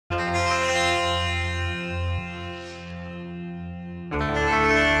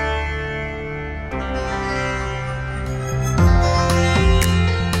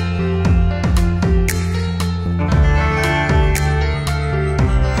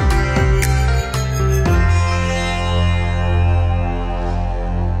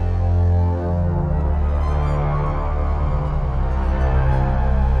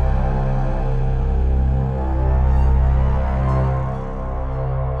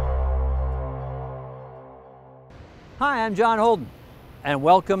Hi, I'm John Holden, and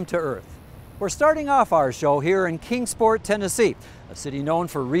welcome to Earth. We're starting off our show here in Kingsport, Tennessee, a city known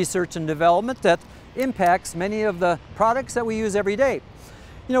for research and development that impacts many of the products that we use every day.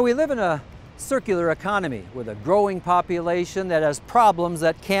 You know, we live in a circular economy with a growing population that has problems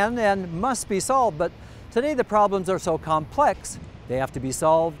that can and must be solved, but today the problems are so complex, they have to be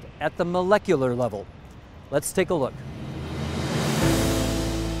solved at the molecular level. Let's take a look.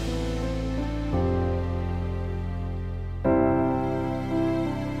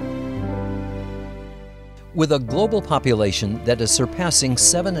 With a global population that is surpassing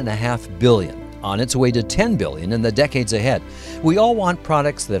 7.5 billion, on its way to 10 billion in the decades ahead, we all want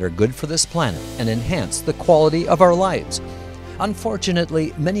products that are good for this planet and enhance the quality of our lives.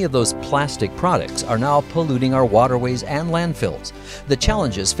 Unfortunately, many of those plastic products are now polluting our waterways and landfills. The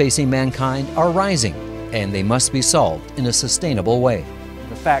challenges facing mankind are rising, and they must be solved in a sustainable way.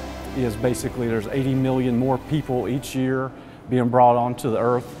 The fact is basically there's 80 million more people each year being brought onto the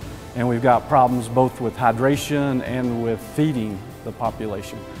earth. And we've got problems both with hydration and with feeding the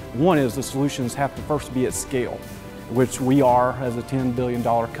population. One is the solutions have to first be at scale, which we are as a $10 billion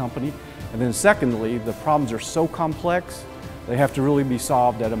company. And then secondly, the problems are so complex, they have to really be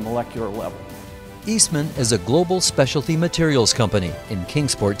solved at a molecular level. Eastman is a global specialty materials company in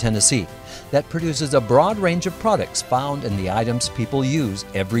Kingsport, Tennessee, that produces a broad range of products found in the items people use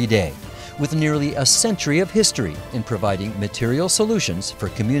every day, with nearly a century of history in providing material solutions for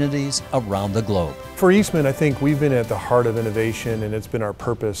communities around the globe. For Eastman, I think we've been at the heart of innovation, and it's been our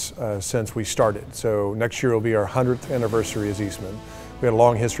purpose since we started. So next year will be our 100th anniversary as Eastman. We had a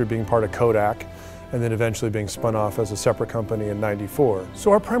long history of being part of Kodak, and then eventually being spun off as a separate company in '94.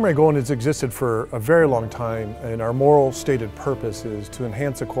 So our primary goal, and it's existed for a very long time, and our moral stated purpose is to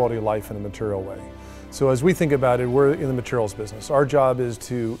enhance the quality of life in a material way. So as we think about it, we're in the materials business. Our job is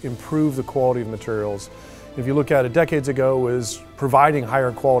to improve the quality of materials. If you look at it, decades ago was providing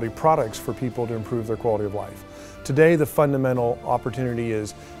higher quality products for people to improve their quality of life. Today, the fundamental opportunity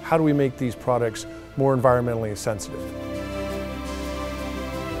is how do we make these products more environmentally sensitive?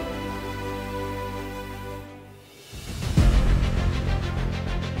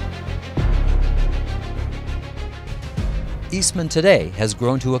 Eastman today has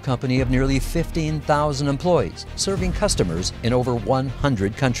grown to a company of nearly 15,000 employees, serving customers in over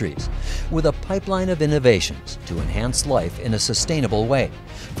 100 countries, with a pipeline of innovations to enhance life in a sustainable way,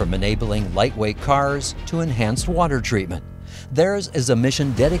 from enabling lightweight cars to enhanced water treatment. Theirs is a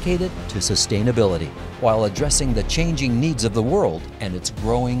mission dedicated to sustainability, while addressing the changing needs of the world and its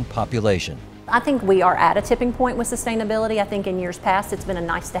growing population. I think we are at a tipping point with sustainability. I think in years past it's been a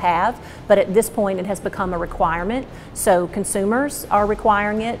nice to have, but at this point it has become a requirement. So consumers are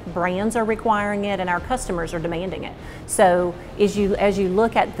requiring it, brands are requiring it, and our customers are demanding it. So as you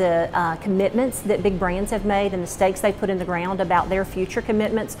look at the commitments that big brands have made and the stakes they put in the ground about their future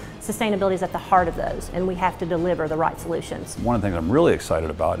commitments, sustainability is at the heart of those, and we have to deliver the right solutions. One of the things I'm really excited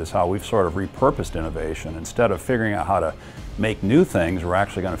about is how we've sort of repurposed innovation. Instead of figuring out how to make new things, we're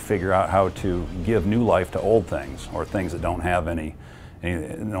actually going to figure out how to give new life to old things, or things that don't have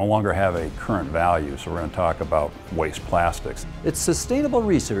no longer have a current value. So we're going to talk about waste plastics. It's sustainable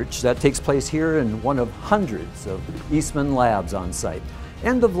research that takes place here in one of hundreds of Eastman labs on site.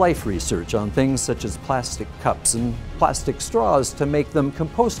 End-of-life research on things such as plastic cups and plastic straws to make them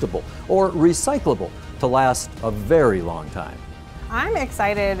compostable or recyclable to last a very long time. I'm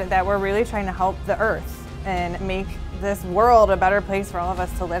excited that we're really trying to help the earth and make this world a better place for all of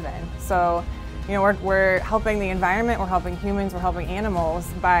us to live in. So, you know, we're helping the environment, we're helping humans, we're helping animals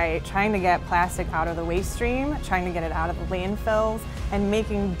by trying to get plastic out of the waste stream, trying to get it out of the landfills, and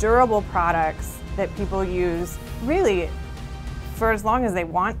making durable products that people use really for as long as they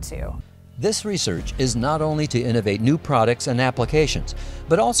want to. This research is not only to innovate new products and applications,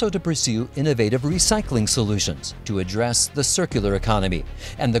 but also to pursue innovative recycling solutions to address the circular economy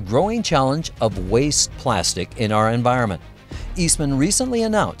and the growing challenge of waste plastic in our environment. Eastman recently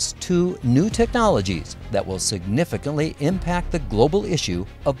announced 2 new technologies that will significantly impact the global issue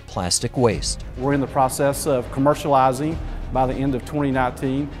of plastic waste. We're in the process of commercializing by the end of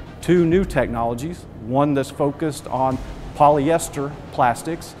 2019 2 new technologies. One that's focused on polyester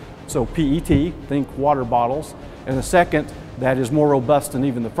plastics, so PET, think water bottles, and the second that is more robust than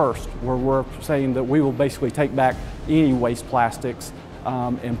even the first, where we're saying that we will basically take back any waste plastics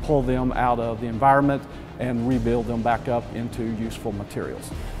and pull them out of the environment and rebuild them back up into useful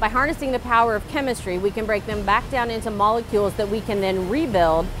materials. By harnessing the power of chemistry, we can break them back down into molecules that we can then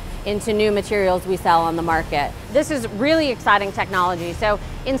rebuild into new materials we sell on the market. This is really exciting technology. So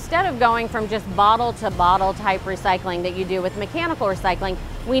Instead of going from just bottle to bottle type recycling that you do with mechanical recycling,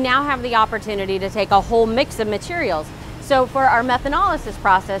 we now have the opportunity to take a whole mix of materials. So for our methanolysis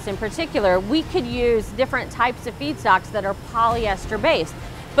process in particular, we could use different types of feedstocks that are polyester based.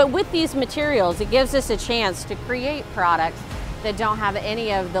 But with these materials, it gives us a chance to create products that don't have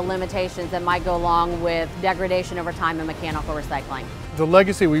any of the limitations that might go along with degradation over time in mechanical recycling. The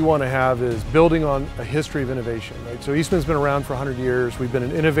legacy we want to have is building on a history of innovation, right? So Eastman's been around for 100 years. We've been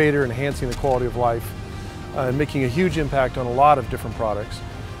an innovator, enhancing the quality of life, and making a huge impact on a lot of different products.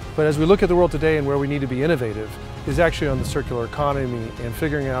 But as we look at the world today and where we need to be innovative is actually on the circular economy and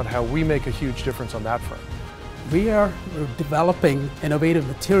figuring out how we make a huge difference on that front. We are developing innovative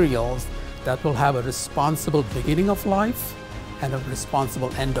materials that will have a responsible beginning of life and a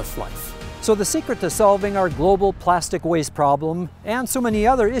responsible end of life. So the secret to solving our global plastic waste problem and so many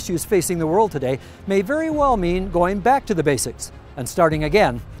other issues facing the world today may very well mean going back to the basics and starting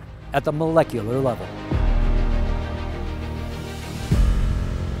again at the molecular level.